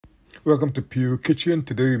Welcome to Pure Kitchen.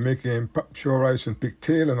 Today we're making Pak Choi rice and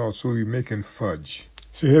pigtail, and also we're making fudge.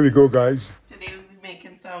 So here we go, guys. Today we'll be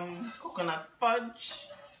making some coconut fudge.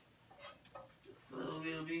 So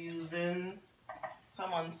we'll be using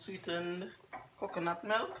some unsweetened coconut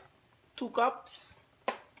milk, 2 cups.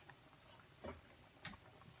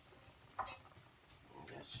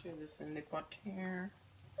 Just share this in the pot here.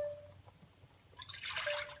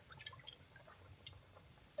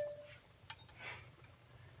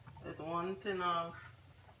 With 1 tin of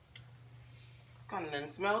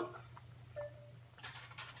condensed milk.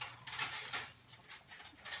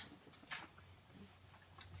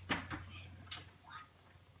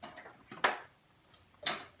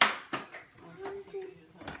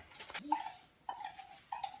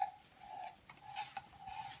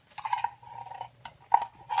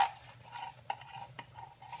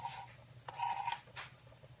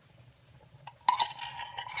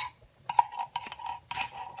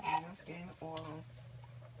 Oil.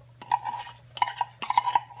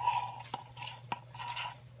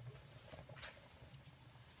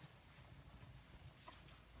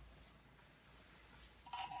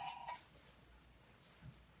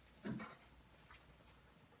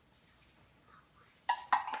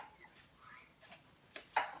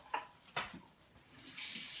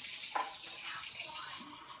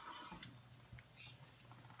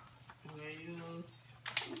 We use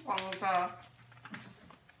 2 pounds of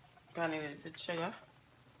granulated sugar.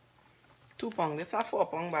 2 pounds. This is a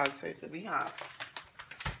 4-pound bag, so it will be half.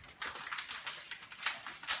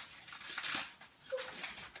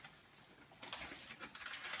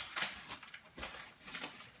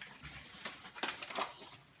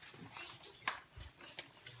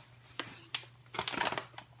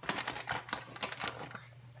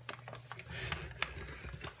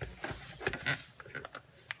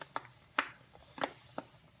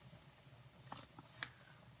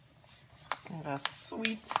 A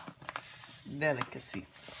sweet delicacy.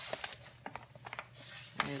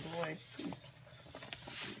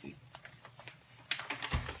 Sweet.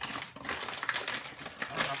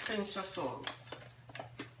 And a pinch of salt.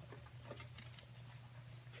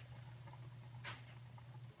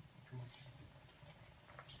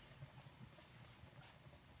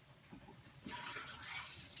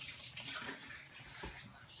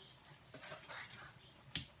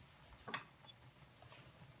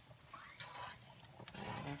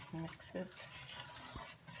 Mix it.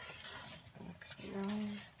 Mix it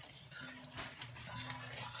around.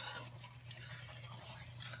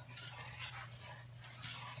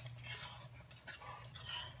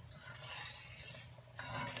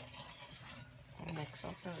 Mix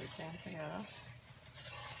up everything together.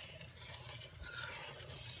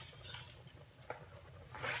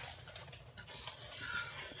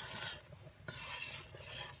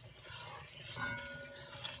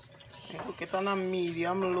 Cook it on a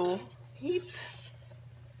medium-low heat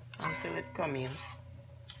until it comes in.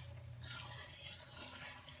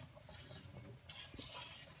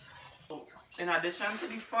 In addition to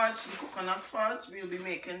the fudge, the coconut fudge, we'll be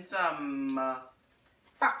making some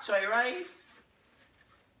Pak Choi rice.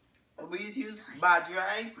 We use bhaji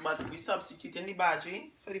rice, but we substituting the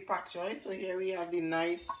bhaji for the Pak Choi. So here we have the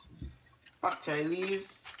nice Pak Choi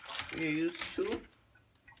leaves. We use 2.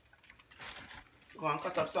 Go and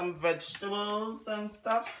cut up some vegetables and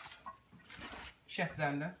stuff. Chef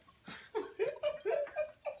Xander.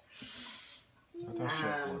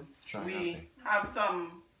 We have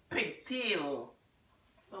some pigtail,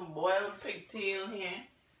 some boiled pigtail here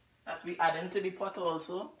that we add into the pot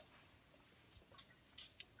also.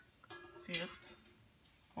 See it?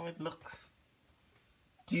 How it looks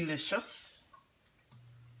delicious.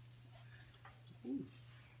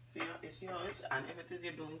 See how it, and if it is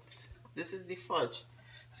you don't. This is the fudge.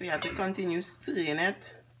 So you have to continue stirring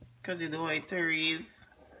it because you don't want it to raise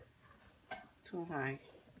too high.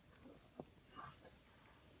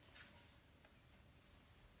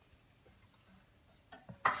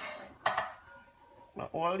 But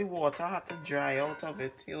all the water had to dry out of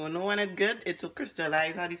it. You know when it's good, it will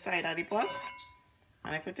crystallize at the side of the pot.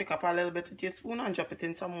 And if you take up a little bit with your spoon and drop it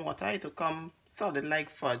in some water, it will come solid like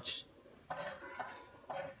fudge.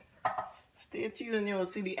 Stay tuned, you'll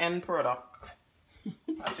see the end product.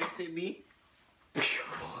 Patrick say B.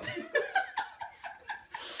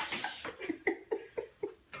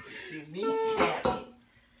 See B.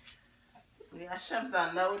 We have Chef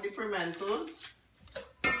Xander with the pimentos.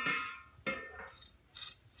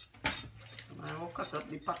 I will cut up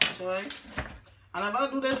the Pak Choi. And I've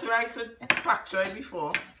never do this rice with Pak Choi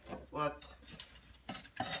before, but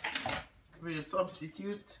we'll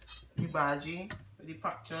substitute the bhaji with the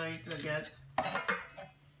Pak Choi to get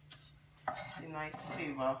the nice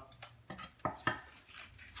flavor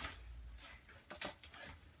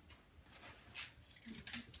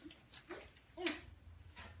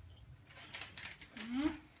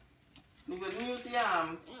see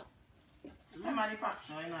stem of the Pak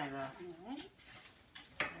Choi neither.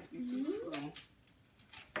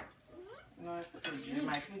 No, it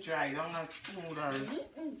might be dry down as smooth as.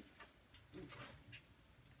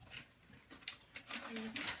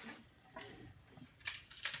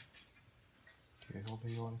 Okay, how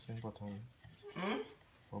big you want to say cotton?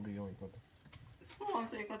 How big you want to cut? Small,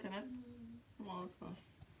 so you cut in it. Small, small.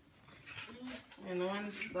 You know,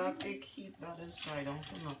 when that big heat that is dry down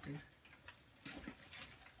for nothing.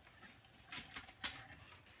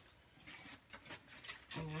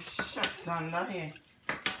 Chef Sander here.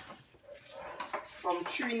 From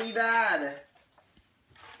Trinidad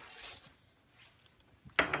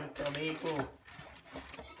and Tobago.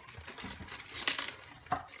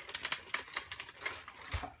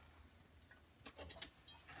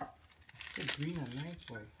 It's green and nice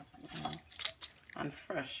boy. And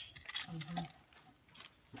fresh.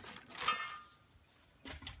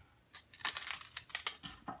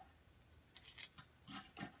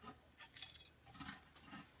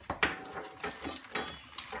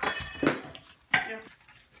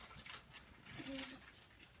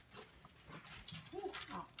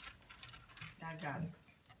 I got it.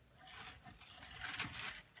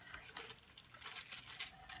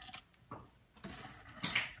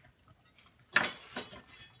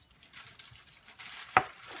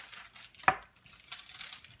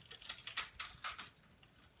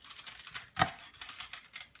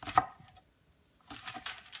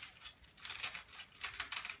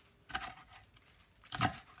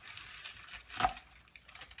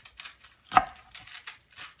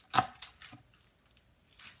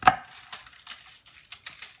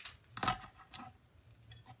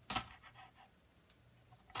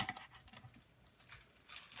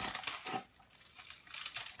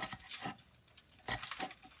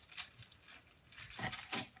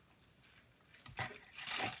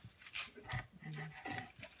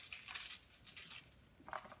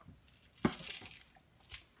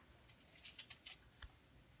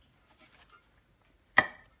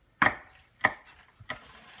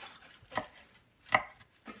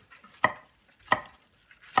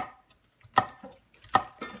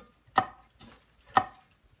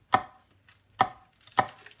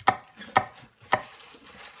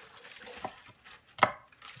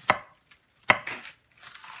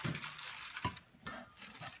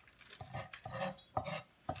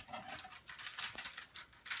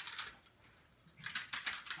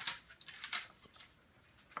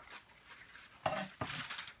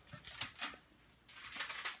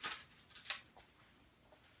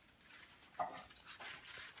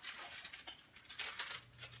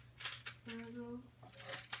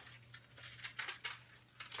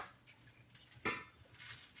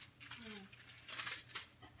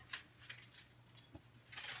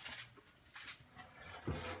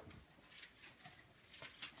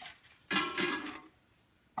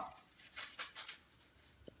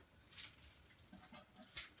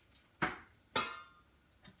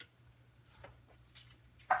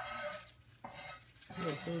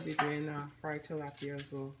 Yeah, so we'll be doing fried tilapia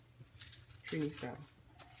as well, Trini style.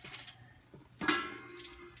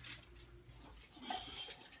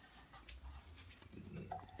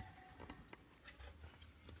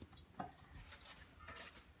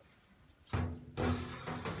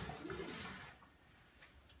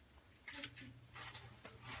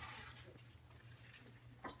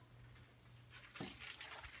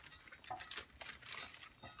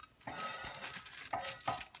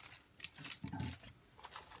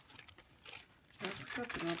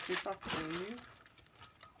 Cutting up the Pak Choi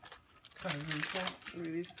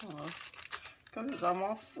really soft because it's a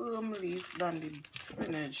more firm leaf than the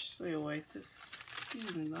spinach, so you want it to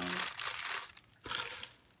season down.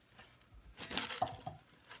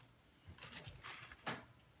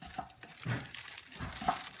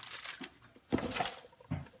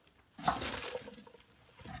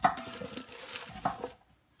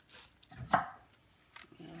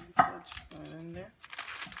 Fudge right in there.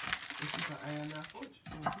 This is an iron fudge.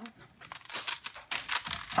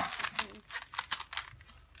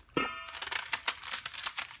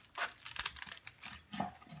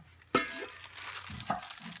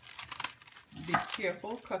 Be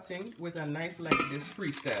careful cutting with a knife like this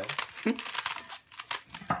freestyle.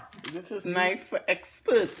 This is knife for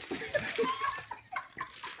experts.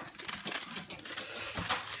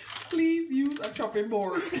 Please use a chopping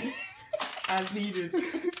board as needed.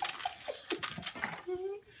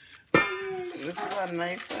 This is a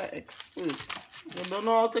knife for experts. You don't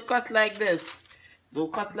know how to cut like this.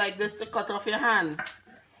 Don't cut like this to cut off your hand.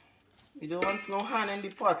 You don't want no hand in the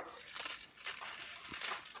pot.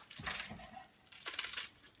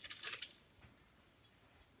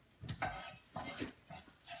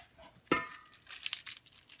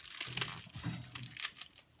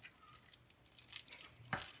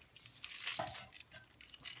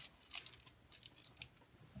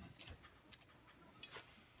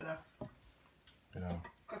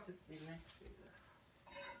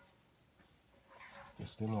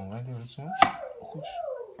 It's still long, right? This one? Push.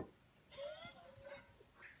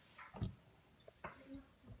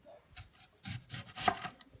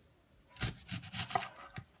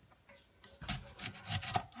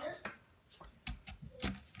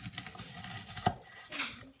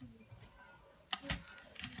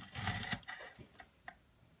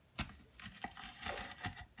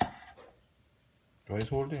 Twice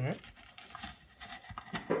holding, right?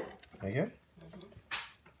 Again?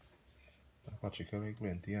 What you like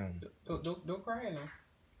 20 and Don't cry now.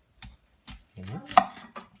 and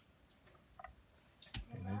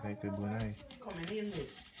I like the blue eye. Coming in there.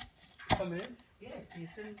 Come in. Yeah,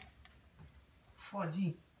 decent.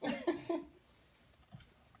 Fudgy. It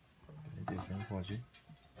is in 4G.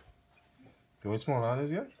 You want it smaller on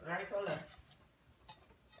this, yeah? Right or left?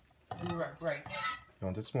 Right. You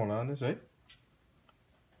want it smaller on this, right?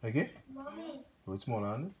 Okay? Mommy. You want it smaller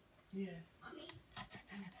on this? Yeah.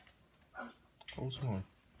 How small?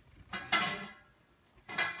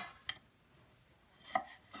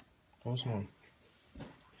 How small?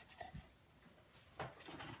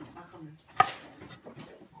 I'm coming.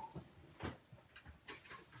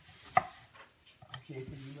 See if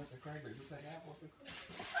you let the cry, but just like that.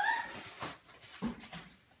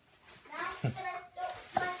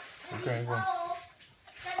 Okay, go.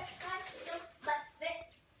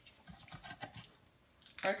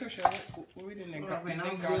 Right, Kusha, what we doing? So when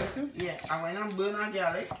I'm Garlic too? yeah, and when I'm burn a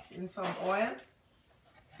garlic in some oil,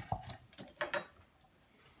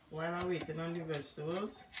 while I'm waiting on the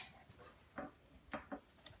vegetables,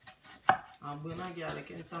 I'll burn a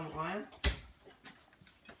garlic in some oil.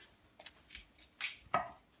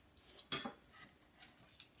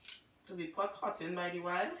 To the pot hot in by the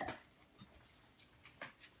while.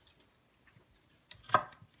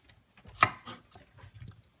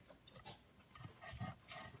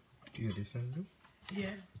 You this and do? Yeah.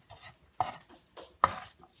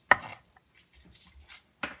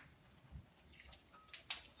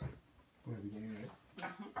 Where are we going, right?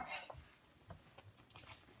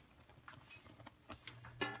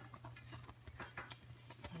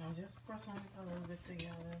 And I'll just press on it a little bit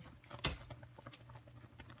together.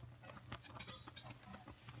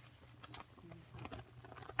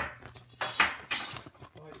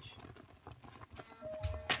 Fudge.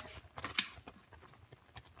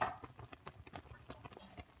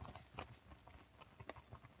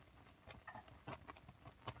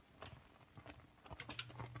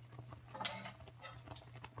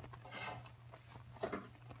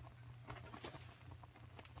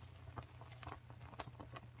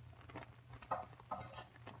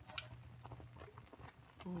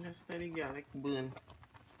 And just let the garlic burn.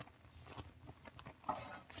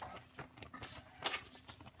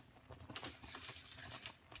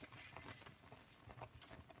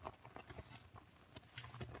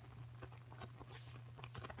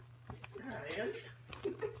 Ryan?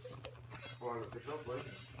 Well, the shop, right?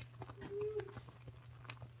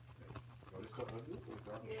 What is that?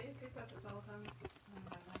 Yeah, you can cut it out and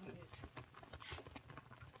that one is.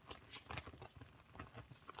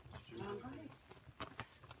 Alright.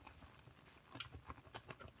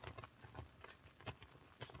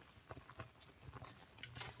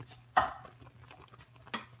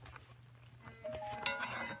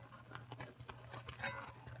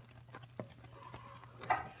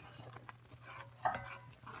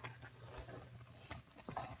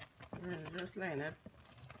 Just line it,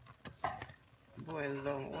 boil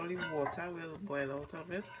down. All the water will boil out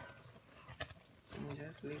of it, and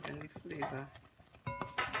just leave in the flavor.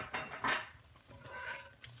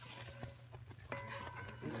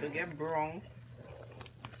 To get brown.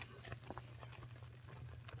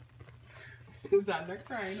 Xander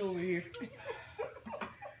crying over here.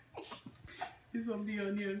 He's from the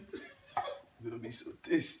onions. It's gonna be so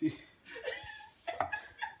tasty.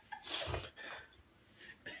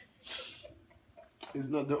 It's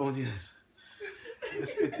not the onion.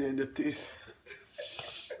 It's bitter in the taste.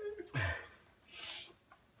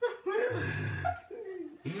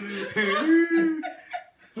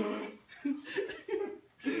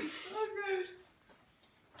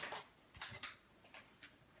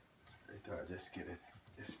 I thought, just kidding.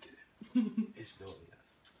 Just kidding. It's the onion.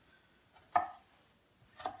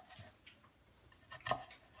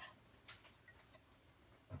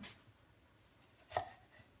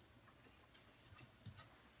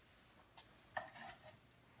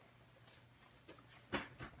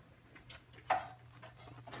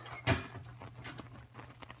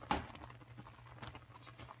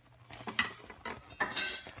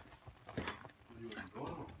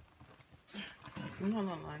 No,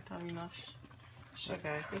 I thought enough sugar.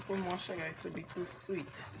 If you put more sugar, it could be too sweet.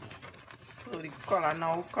 So the color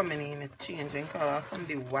now coming in, it changing color from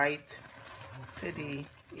the white to the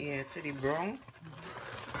brown.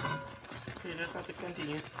 So you just have to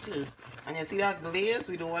continue still. And you see that glaze,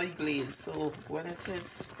 we don't want it glaze. So when it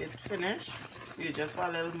finished, you just put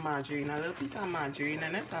a little margarine, a little piece of margarine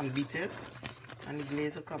in it and beat it, and the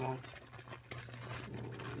glaze will come out.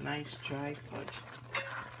 Ooh, nice dry fudge.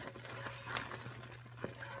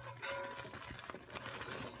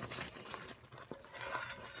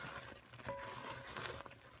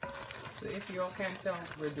 So if you all can't tell,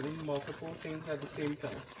 we're doing multiple things at the same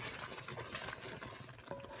time.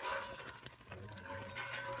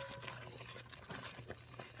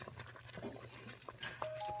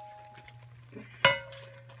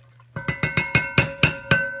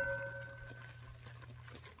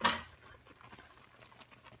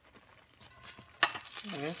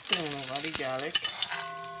 And it's turning over the garlic.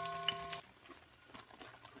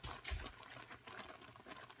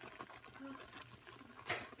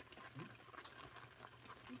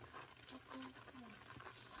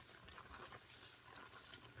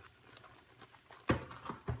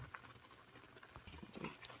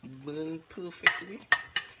 Burn perfectly.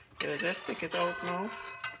 So just take it out now.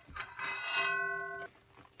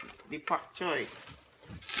 The Pak Choi.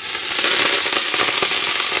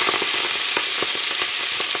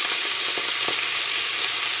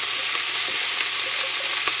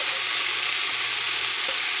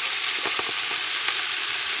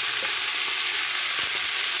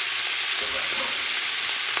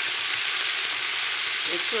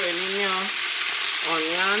 Throw in your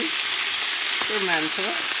onion, tomato,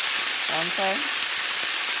 one time.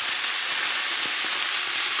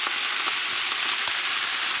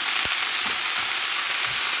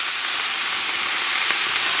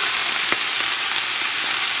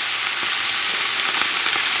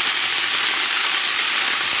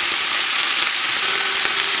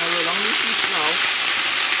 Now roll on the heat now.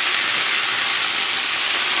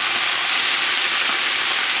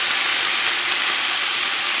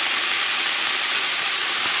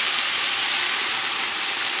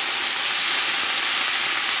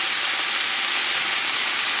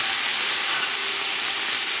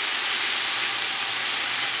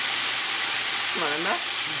 Smelling that?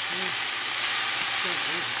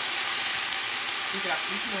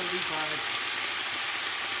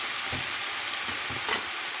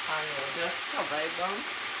 And you just cover it down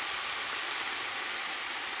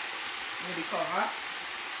with the cover.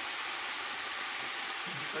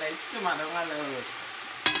 Like simmer down a little bit.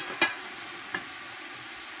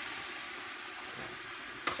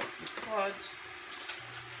 Check the fudge.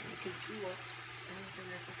 You can see what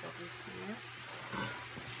here.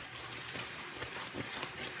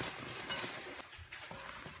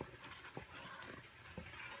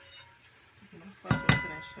 Fudge will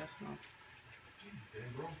finish just now.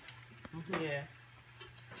 Yeah.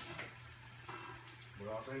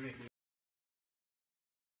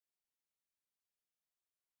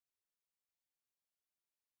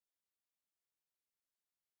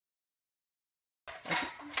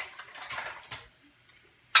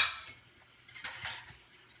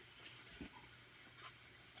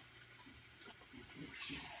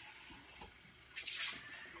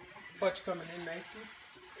 Fudge coming in nicely.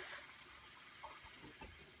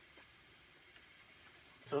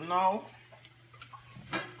 So now,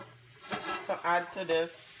 to add to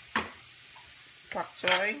this Pak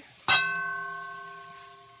Choi,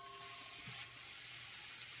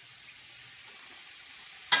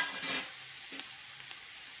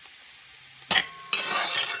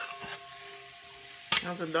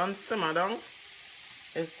 as it done simmer down,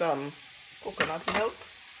 is some coconut milk.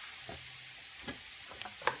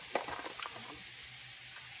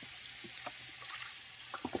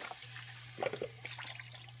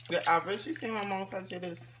 The average the same amount as it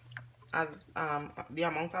is, as the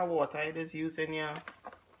amount of water it is used in your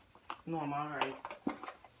normal rice.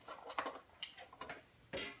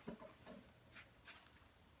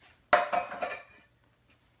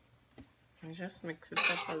 And just mix it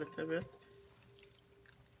up a little bit.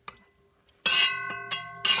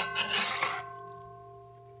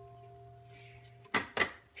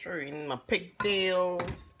 Throw in my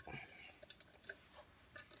pigtails.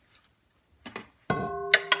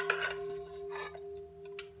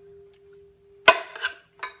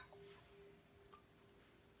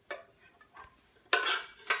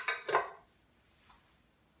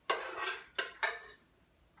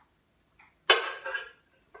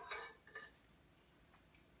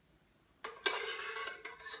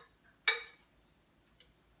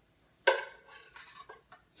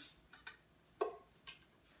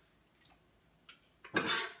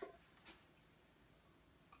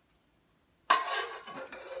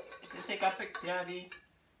 take a picture of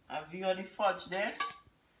a view of the fudge there.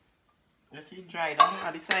 You see dry down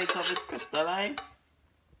at the sides of it crystallized.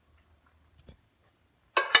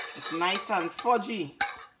 It's nice and fudgy.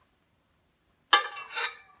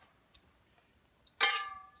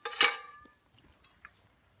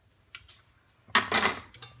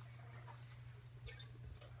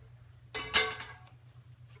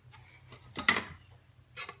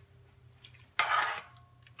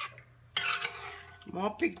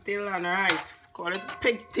 More pigtail and rice. Call it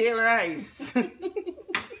pigtail rice.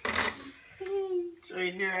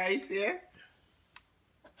 Showing the rice here.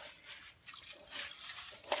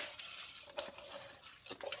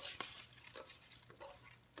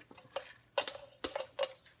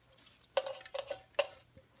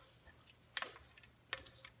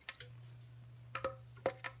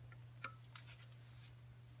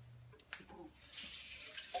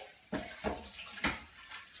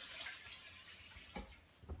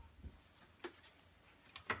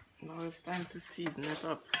 Now it's time to season it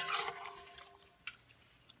up.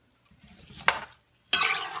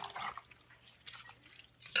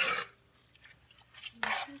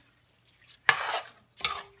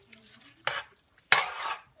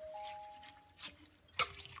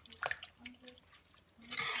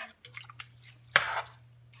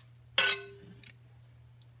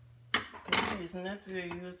 To season it, we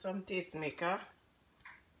use some taste maker.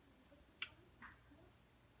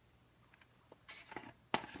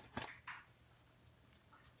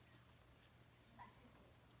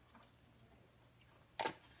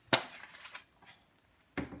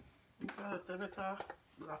 A little bit of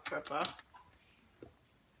black pepper.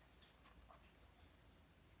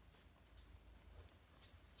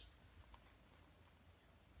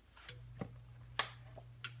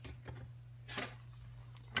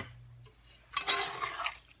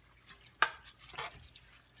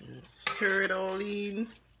 And stir it all in.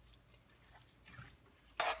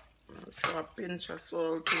 I'll throw a pinch of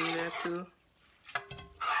salt in there too.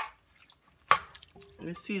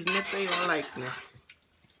 And season it to your likeness.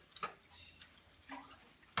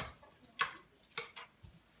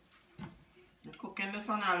 Cooking this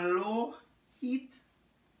on a low heat.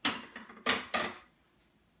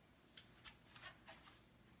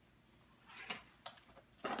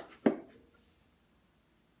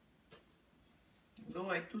 Don't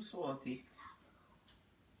want it too salty.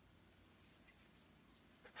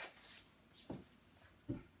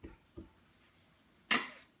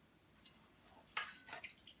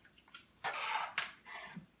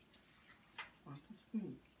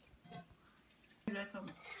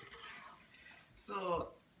 So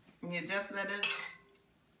you just let it,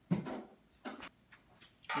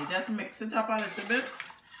 you just mix it up a little bit.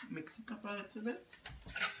 Mix it up a little bit.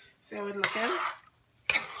 See how it looking?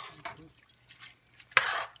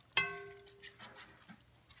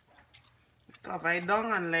 Cover it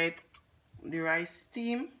down and let the rice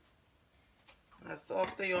steam as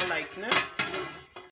soft to your likeness.